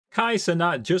Kai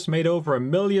Cenat just made over $1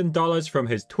 million from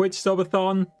his Twitch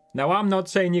Subathon. Now I'm not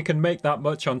saying you can make that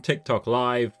much on TikTok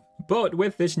Live, but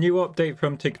with this new update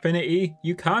from Tikfinity,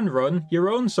 you can run your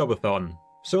own Subathon.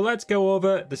 So let's go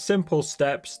over the simple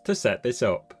steps to set this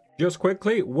up. Just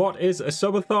quickly, what is a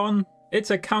Subathon?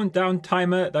 It's a countdown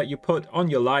timer that you put on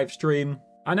your live stream,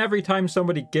 and every time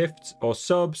somebody gifts or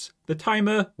subs, the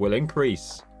timer will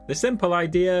increase. The simple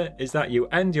idea is that you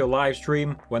end your live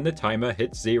stream when the timer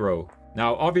hits 0.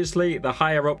 Now obviously, the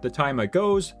higher up the timer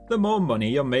goes, the more money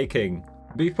you're making.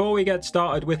 Before we get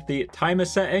started with the timer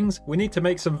settings, we need to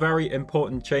make some very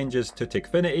important changes to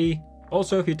Tikfinity.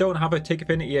 Also, if you don't have a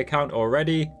Tikfinity account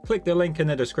already, click the link in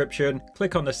the description,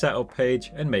 click on the setup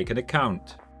page and make an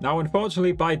account. Now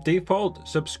unfortunately, by default,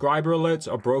 subscriber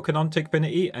alerts are broken on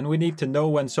Tikfinity and we need to know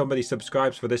when somebody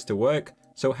subscribes for this to work.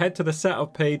 So head to the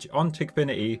setup page on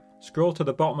Tikfinity, scroll to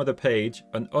the bottom of the page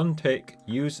and untick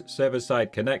use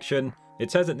server-side connection. It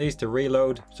says it needs to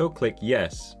reload, so click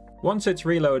yes. Once it's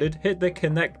reloaded, hit the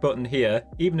connect button here.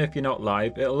 Even if you're not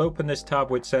live, it'll open this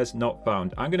tab which says not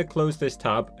found. I'm going to close this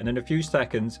tab and in a few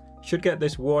seconds, you should get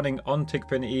this warning on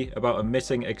Tikfinity about a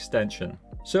missing extension.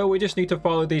 So we just need to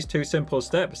follow these two simple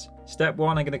steps. Step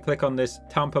 1, I'm going to click on this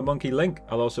Tamper Monkey link.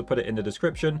 I'll also put it in the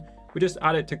description. We just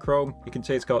add it to Chrome. You can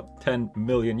see it's got 10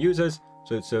 million users,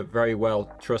 so it's a very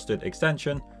well trusted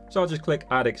extension. So I'll just click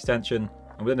add extension.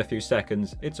 And within a few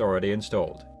seconds, it's already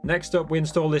installed. Next up, we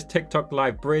install this TikTok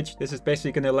Live bridge. This is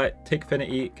basically going to let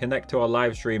Tikfinity connect to our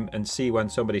live stream and see when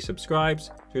somebody subscribes.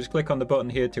 So just click on the button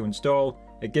here to install.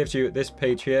 It gives you this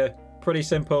page here. Pretty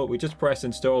simple. We just press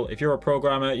install. If you're a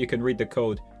programmer, you can read the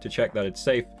code to check that it's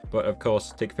safe. But of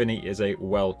course, Tikfinity is a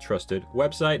well-trusted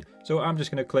website. So I'm just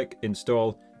going to click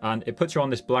install and it puts you on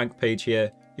this blank page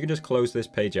here. You can just close this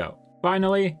page out.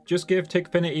 Finally, just give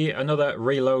Tikfinity another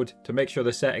reload to make sure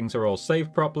the settings are all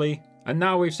saved properly. And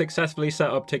now we've successfully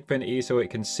set up Tikfinity so it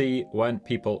can see when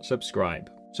people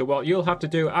subscribe. So what you'll have to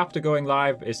do after going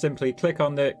live is simply click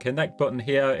on the connect button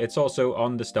here. It's also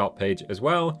on the start page as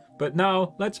well. But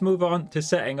now let's move on to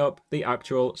setting up the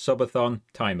actual Subathon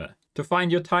timer. To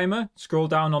find your timer, scroll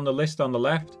down on the list on the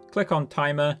left, click on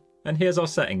timer, and here's our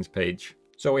settings page.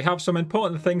 So we have some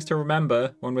important things to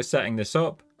remember when we're setting this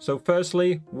up. So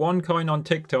firstly, 1 coin on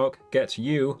TikTok gets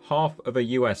you half of a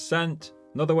US cent.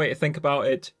 Another way to think about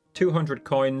it, 200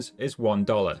 coins is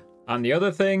 $1. And the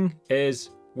other thing is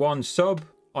 1 sub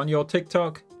on your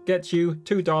TikTok gets you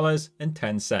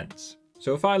 $2.10.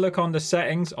 So if I look on the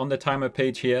settings on the timer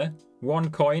page here, 1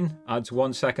 coin adds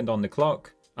 1 second on the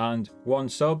clock and 1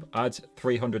 sub adds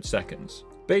 300 seconds.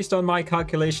 Based on my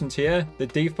calculations here, the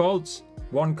defaults,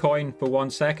 1 coin for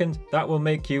 1 second, that will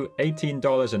make you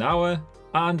 $18 an hour,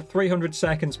 and 300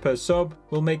 seconds per sub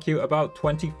will make you about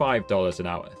 $25 an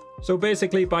hour. So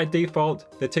basically by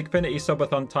default, the Tikfinity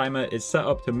Subathon timer is set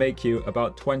up to make you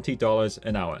about $20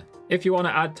 an hour. If you want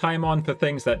to add time on for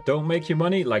things that don't make you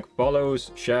money, like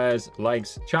follows, shares,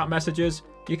 likes, chat messages,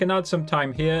 you can add some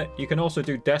time here. You can also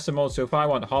do decimals, so if I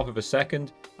want half of a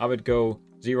second, I would go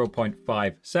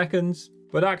 0.5 seconds.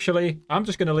 But actually, I'm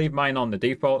just going to leave mine on the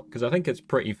default because I think it's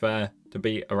pretty fair to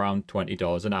be around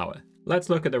 $20 an hour. Let's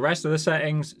look at the rest of the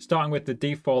settings, starting with the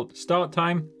default start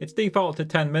time. It's default to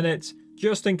 10 minutes.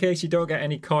 Just in case you don't get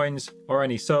any coins or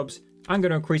any subs, I'm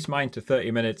going to increase mine to 30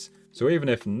 minutes. So even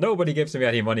if nobody gives me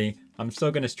any money, I'm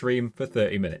still going to stream for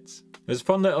 30 minutes. There's a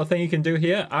fun little thing you can do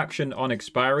here, action on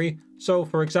expiry. So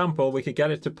for example, we could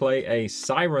get it to play a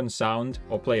siren sound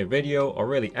or play a video or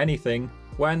really anything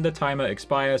when the timer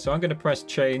expires. So I'm going to press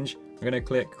change. I'm going to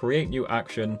click create new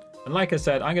action. And like I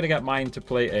said, I'm going to get mine to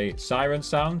play a siren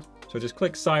sound. So just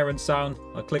click siren sound.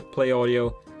 I'll click play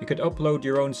audio. You could upload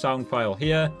your own sound file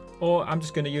here, or I'm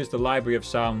just going to use the library of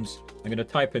sounds. I'm going to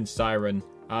type in siren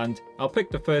and I'll pick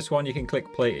the first one. You can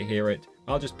click play to hear it.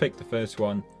 I'll just pick the first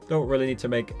one. Don't really need to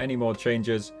make any more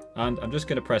changes. And I'm just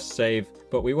going to press save,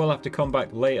 but we will have to come back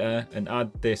later and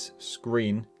add this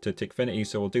screen to Tikfinity.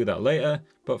 So we'll do that later.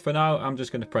 But for now, I'm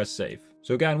just going to press save.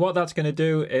 So again, what that's going to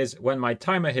do is when my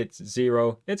timer hits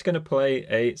 0, it's going to play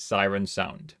a siren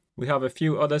sound. We have a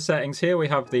few other settings here. We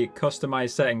have the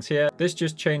customized settings here. This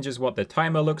just changes what the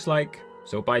timer looks like.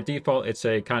 So by default, it's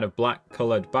a kind of black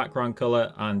colored background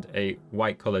color and a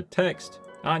white colored text.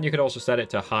 And you could also set it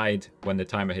to hide when the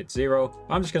timer hits 0.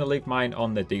 I'm just going to leave mine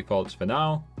on the defaults for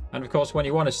now. And of course, when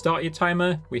you want to start your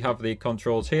timer, we have the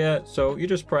controls here. So you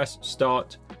just press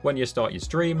start when you start your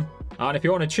stream. And if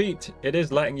you want to cheat, it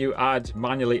is letting you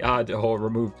manually add or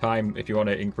remove time if you want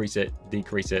to increase it,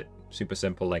 decrease it. Super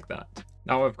simple like that.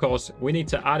 Now, of course, we need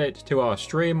to add it to our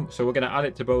stream, so we're going to add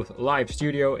it to both Live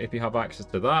Studio if you have access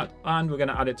to that, and we're going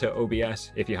to add it to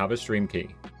OBS if you have a stream key.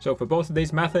 So for both of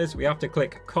these methods, we have to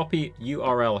click Copy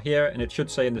URL here, and it should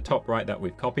say in the top right that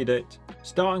we've copied it.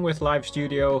 Starting with Live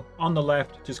Studio, on the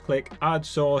left, just click Add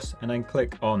Source, and then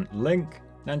click on Link,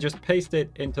 and just paste it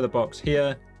into the box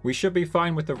here. We should be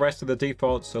fine with the rest of the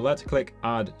defaults, so let's click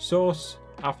Add Source.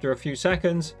 After a few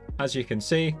seconds, as you can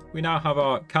see, we now have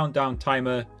our countdown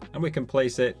timer, and we can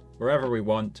place it wherever we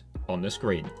want on the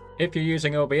screen. If you're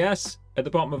using OBS, at the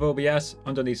bottom of OBS,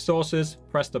 underneath Sources,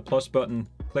 press the plus button,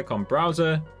 click on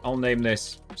Browser. I'll name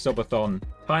this Subathon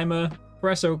Timer,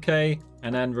 press OK,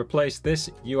 and then replace this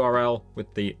URL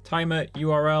with the timer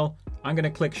URL. I'm going to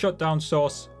click Shutdown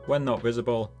Source when not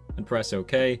visible and press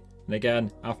OK. And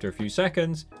again, after a few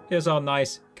seconds, here's our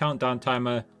nice countdown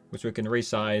timer, which we can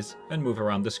resize and move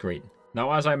around the screen.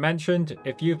 Now, as I mentioned,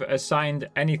 if you've assigned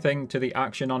anything to the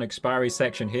action on expiry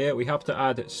section here, we have to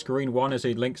add screen 1 as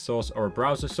a link source or a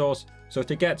browser source. So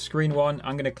to get screen 1,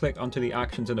 I'm going to click onto the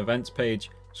actions and events page,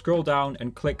 scroll down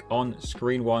and click on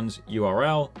screen 1's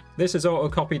URL. This has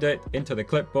auto-copied it into the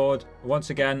clipboard. Once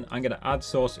again, I'm going to add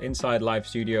source inside Live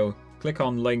Studio, click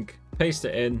on link, paste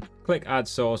it in, click add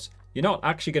source. You're not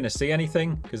actually going to see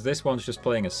anything because this one's just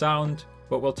playing a sound,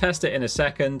 but we'll test it in a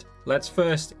second. Let's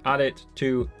first add it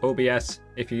to OBS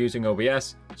if you're using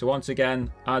OBS. So once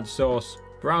again, add source,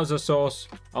 browser source.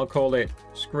 I'll call it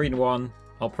screen 1.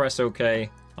 I'll press OK.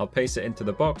 I'll paste it into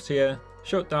the box here.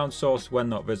 Shut down source when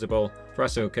not visible.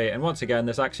 Press OK. And once again,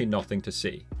 there's actually nothing to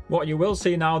see. What you will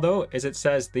see now, though, is it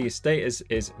says the status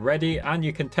is ready, and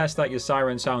you can test that your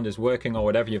siren sound is working or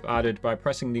whatever you've added by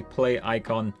pressing the play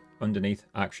icon underneath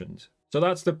actions. So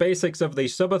that's the basics of the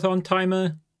Subathon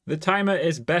timer. The timer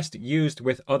is best used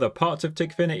with other parts of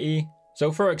Tikfinity.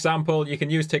 So for example, you can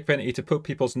use Tikfinity to put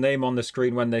people's name on the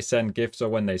screen when they send gifts or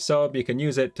when they sub. You can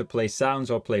use it to play sounds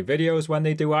or play videos when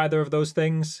they do either of those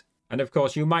things. And of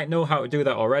course, you might know how to do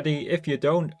that already. If you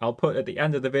don't, I'll put at the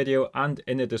end of the video and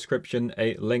in the description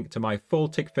a link to my full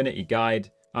Tikfinity guide.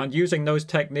 And using those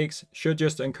techniques should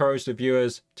just encourage the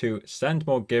viewers to send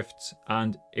more gifts,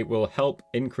 and it will help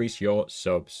increase your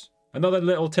subs. Another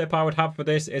little tip I would have for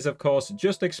this is, of course,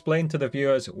 just explain to the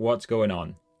viewers what's going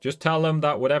on. Just tell them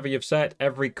that whatever you've set,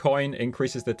 every coin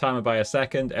increases the timer by a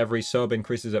second, every sub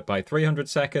increases it by 300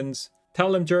 seconds.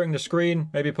 Tell them during the screen,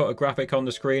 maybe put a graphic on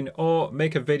the screen, or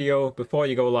make a video before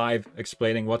you go live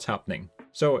explaining what's happening.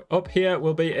 So up here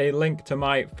will be a link to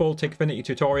my full Tikfinity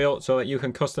tutorial so that you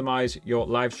can customize your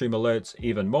live stream alerts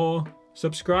even more.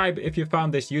 Subscribe if you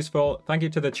found this useful. Thank you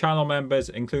to the channel members,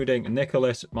 including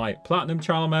Nicholas, my Platinum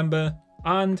channel member,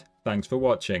 and thanks for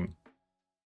watching.